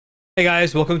Hey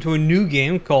guys, welcome to a new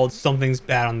game called Something's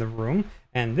Bad on the Room,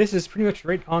 and this is pretty much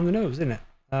right on the nose, isn't it?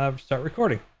 Start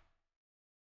recording.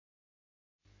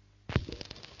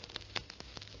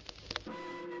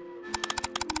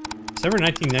 December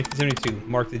 19, 1972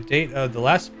 marked the date of the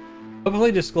last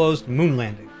publicly disclosed moon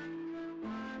landing.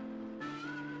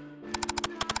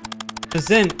 Since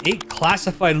then, 8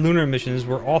 classified lunar missions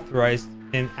were authorized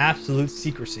in absolute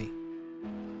secrecy.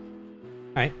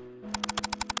 Alright.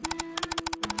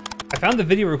 I found the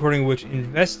video recording which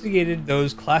investigated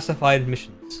those classified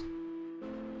missions.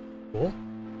 Cool.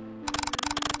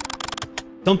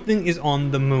 Something is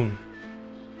on the moon.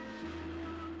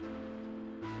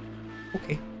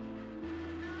 Okay.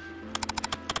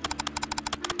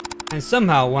 And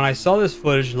somehow, when I saw this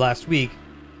footage last week,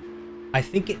 I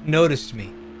think it noticed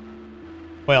me.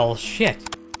 Well, shit.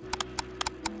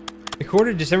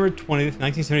 Recorded December 20th,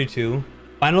 1972,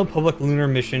 final public lunar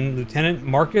mission, Lieutenant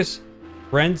Marcus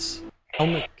Brent's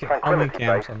Tranquility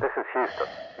Base, this is Houston.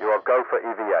 You are go for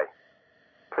EVA.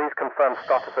 Please confirm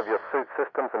status of your suit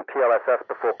systems and PLSS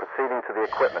before proceeding to the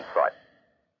equipment site.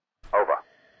 Over.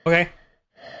 Okay.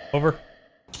 Over.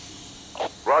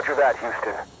 Roger that,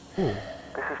 Houston. Ooh.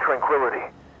 This is Tranquility.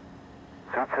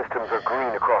 Suit systems are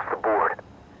green across the board.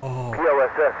 Oh.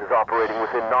 PLSS is operating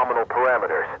within nominal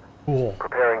parameters. Cool.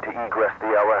 Preparing to egress the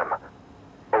LM.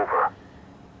 Over.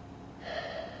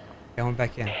 Going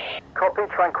back in. Copy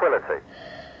Tranquility.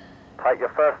 Take your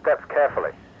first steps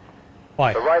carefully.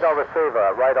 Why? The radar receiver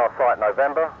at Radar Site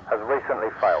November has recently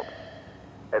failed.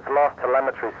 Its last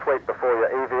telemetry sweep before your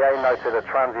EVA noted a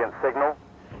transient signal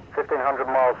 1,500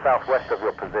 miles southwest of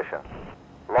your position.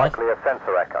 Likely a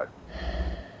sensor echo.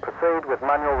 Proceed with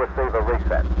manual receiver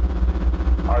reset.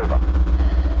 Over.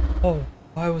 Oh,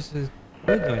 why was the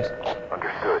weird noise?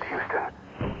 Understood, Houston.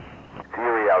 It's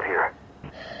eerie out here.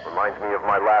 Reminds me of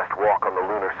my last walk on the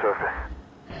lunar surface.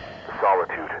 The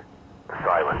solitude. The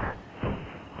silence.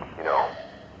 You know,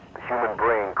 the human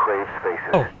brain craves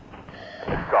faces. Oh.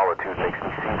 And this solitude makes me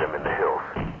see them in the hills.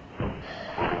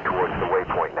 Moving towards the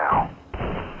waypoint now.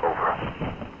 Over.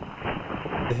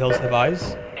 The hills have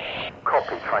eyes?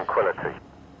 Copy Tranquility.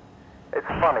 It's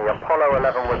funny, Apollo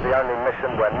 11 was the only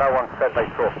mission where no one said they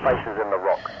saw faces in the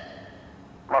rocks.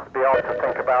 Must be hard to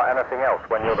think about anything else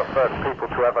when you're the first people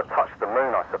to ever touch the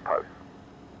moon, I suppose.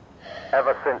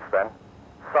 Ever since then,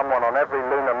 someone on every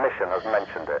lunar mission has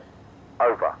mentioned it.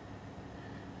 Over.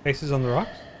 Faces on the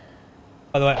rocks?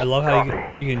 By the way, I love how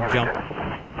you can jump.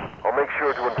 I'll make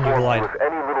sure to inform you if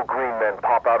any little green men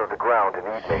pop out of the ground and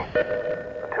eat me.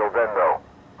 Until then, though,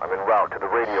 I'm en route to the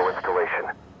radio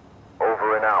installation.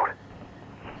 Over and out.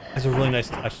 That's a really nice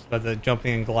touch about the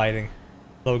jumping and gliding.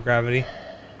 Low gravity.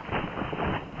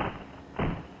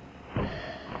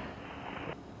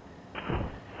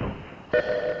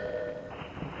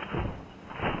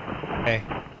 Okay.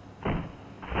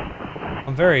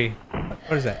 I'm very...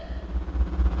 What is that?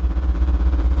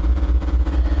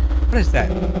 What is that?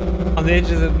 On the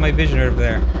edge of my vision right over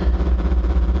there.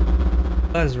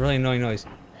 That is a really annoying noise.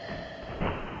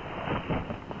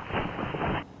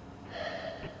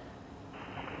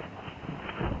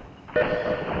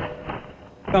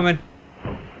 Coming.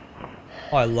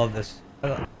 Oh, I love this.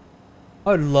 I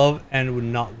would love and would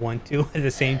not want to at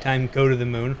the same time go to the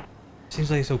moon.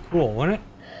 Seems like it's so cool, wouldn't it?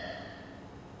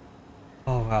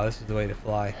 Oh wow, this is the way to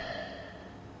fly.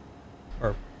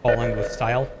 Or falling with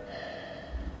style.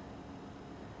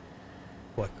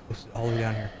 What goes all the way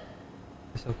down here?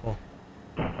 It's so cool.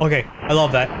 Okay, I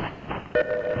love that.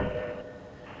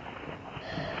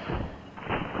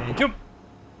 And jump.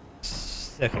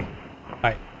 Okay.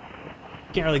 Alright.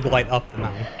 Can't really glide up the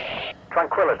mountain.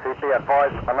 Tranquility, be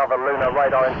advised, another lunar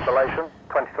radar installation,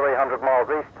 2,300 miles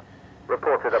east,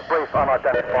 reported a brief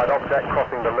unidentified object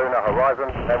crossing the lunar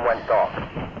horizon, then went dark.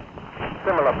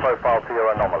 Similar profile to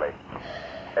your anomaly.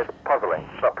 It's puzzling,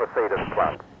 but proceed as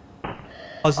planned.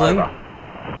 Puzzling? Over.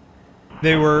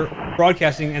 They were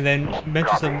broadcasting and then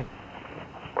mentioned some...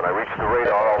 When I reach the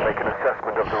radar, I'll make an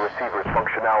assessment of the receiver's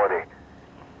functionality.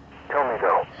 Tell me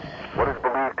though, what is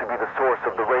believed to be the source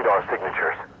of the radar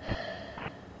signatures?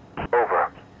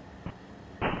 Over.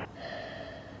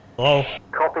 Hello?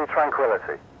 Copy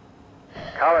Tranquility.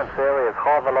 Current theory is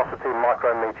high-velocity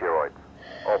micrometeoroids,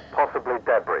 or possibly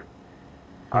debris.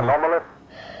 Anomalous,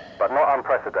 but not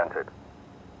unprecedented.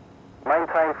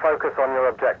 Maintain focus on your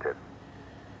objectives.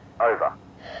 Over.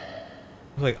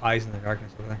 There's like eyes in the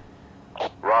darkness over there.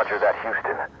 Roger that,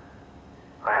 Houston.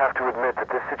 I have to admit that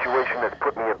this situation has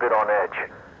put me a bit on edge.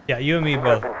 Yeah, you and me I've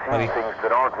both, been buddy. seeing things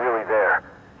that aren't really there.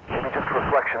 Maybe just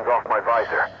reflections off my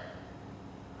visor.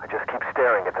 I just keep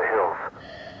staring at the hills.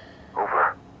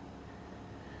 Over.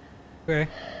 Okay.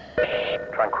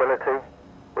 Tranquility,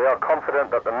 we are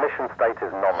confident that the mission state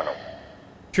is nominal.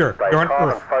 Sure, Stay you're on calm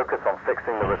and Earth. focus on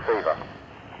fixing the receiver.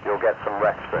 You'll get some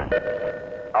rest soon.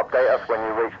 Update us when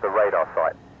you reach the radar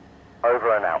site.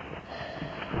 Over and out.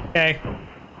 Okay.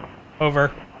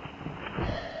 Over.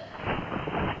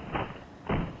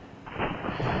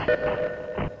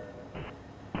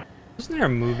 Wasn't there a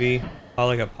movie called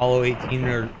like Apollo 18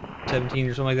 or 17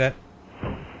 or something like that?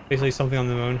 Basically something on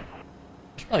the moon. I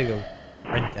should probably go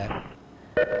rent that.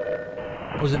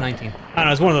 Or was it 19? I don't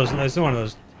know, it's one of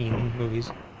those, teen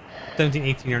movies. 17,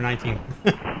 18, or 19.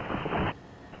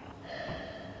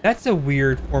 That's a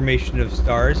weird formation of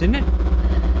stars, isn't it?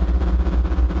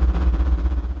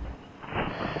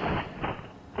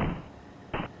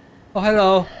 Oh,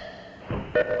 hello.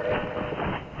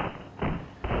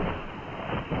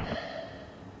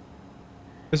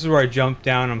 This is where I jump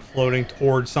down, I'm floating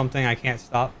towards something, I can't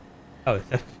stop. Oh,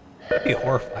 that'd be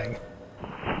horrifying.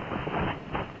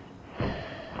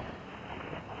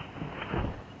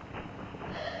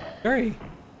 Very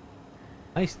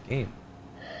nice game.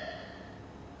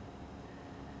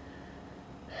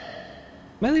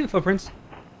 Am I leaving footprints?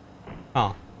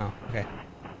 Oh, okay.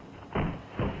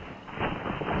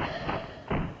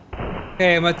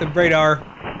 Okay, I'm at the radar.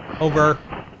 Over.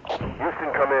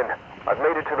 Houston, come in. I've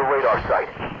made it to the radar site.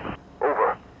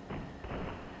 Over.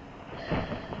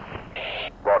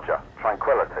 Roger.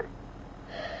 Tranquility.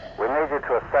 We need you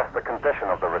to assess the condition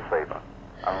of the receiver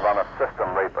and run a system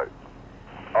reboot.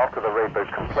 After the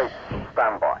reboot completes,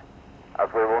 stand by,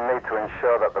 as we will need to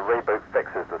ensure that the reboot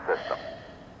fixes the system.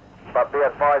 But be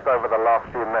advised, over the last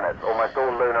few minutes, almost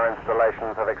all lunar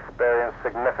installations have experienced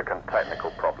significant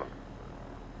technical problems.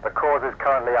 The cause is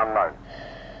currently unknown.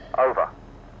 Over.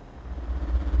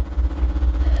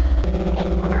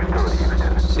 Understood,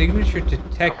 Houston. Signature Something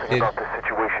detected. about this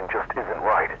situation just isn't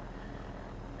right.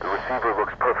 The receiver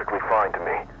looks perfectly fine to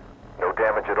me. No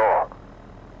damage at all.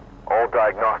 All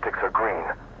diagnostics are green,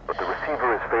 but the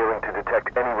receiver is failing to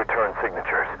detect any return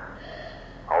signatures.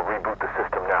 I'll reboot the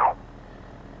system now.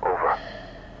 Over.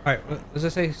 Alright, what does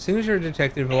it say? Signature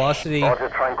detected, velocity. Roger,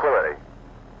 Tranquility.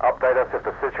 Update us if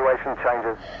the situation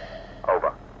changes.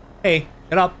 Over. Hey,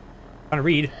 shut up. I'm trying to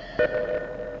read.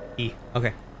 E.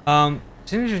 Okay.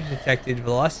 Signature detected,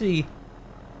 velocity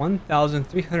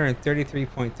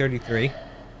 1,333.33.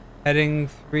 Heading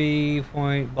 3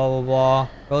 point blah blah blah.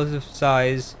 Relative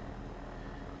size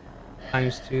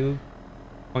times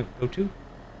 2.02.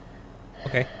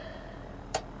 Okay.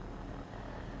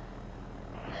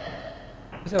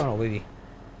 What's that one, lady?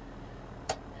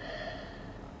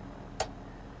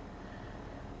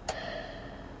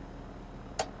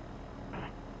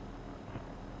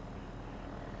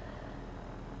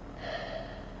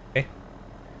 Okay.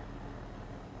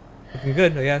 Looking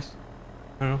good, I guess.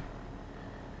 I don't know.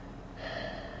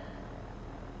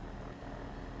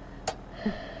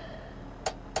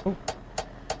 Oh.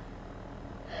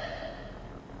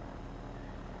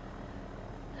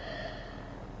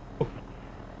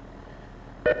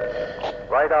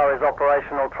 Radar is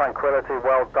operational. Tranquility,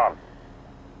 well done.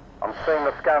 I'm seeing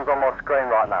the scans on my screen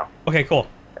right now. Okay, cool.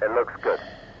 It looks good.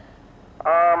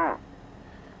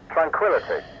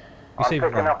 Tranquility. I'm saved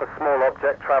picking one. up a small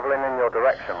object traveling in your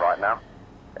direction right now.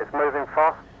 It's moving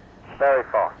fast, very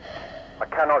fast. I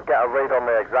cannot get a read on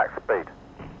the exact speed.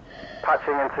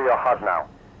 Patching into your HUD now.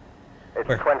 It's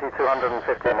Where?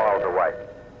 2,250 miles away.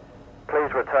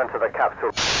 Please return to the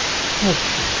capsule.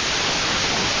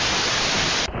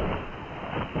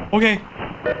 Okay.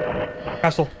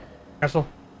 Capsule. Capsule.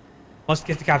 Let's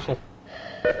get the capsule.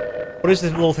 What is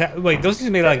this little wait, those things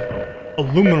are made like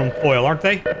aluminum foil, aren't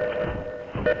they?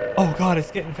 Oh god,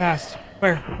 it's getting fast.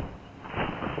 Where?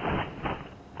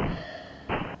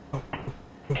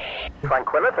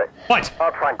 Tranquility. What?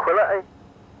 Tranquility.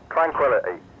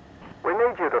 Tranquility. We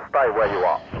need you to stay where you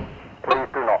are. Please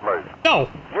do not move. No!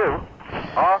 You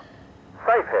are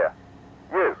safe here.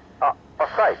 You are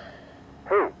safe.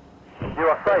 You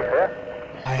are safe here.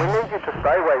 We need you to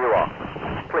stay where you are.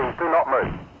 Please do not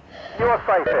move. You are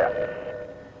safe here.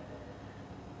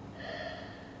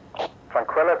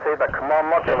 Tranquility, the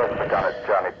command module has begun its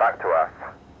journey back to Earth.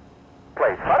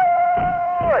 Please,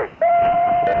 hurry!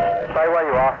 Stay where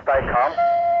you are, stay calm,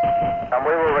 and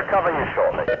we will recover you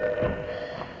shortly.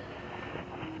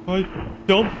 I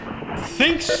don't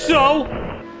think so!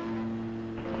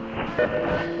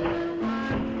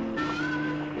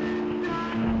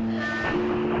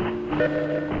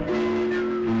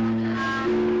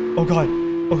 Oh god.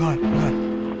 Oh god.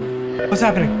 Oh god. What's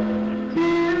happening?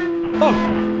 Oh!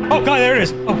 Oh god, there it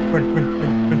is! Oh, run.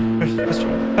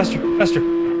 Faster.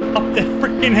 Up the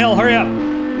freaking hill, hurry up!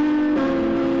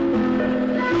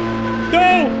 Go!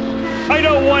 I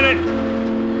don't want it!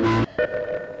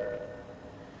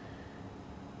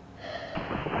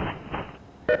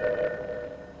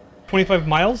 $25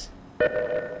 miles?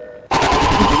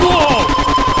 Whoa!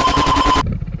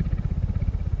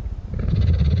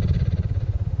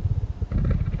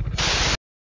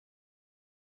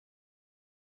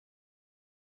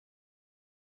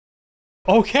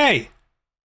 Okay.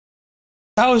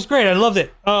 That was great. I loved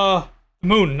it.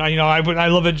 Moon. I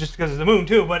love it just because of the moon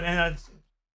too. But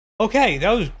okay,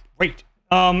 that was great.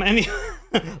 A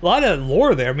lot of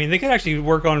lore there. I mean, they could actually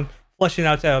work on fleshing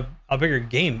out a bigger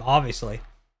game, obviously.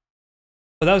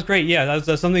 But that was great. Yeah, that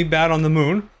was something bad on the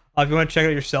moon. If you want to check it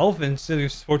out yourself and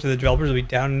support to the developers, it'll be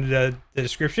down in the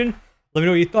description. Let me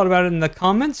know what you thought about it in the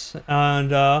comments,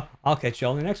 and I'll catch you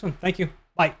all in the next one. Thank you.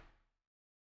 Bye.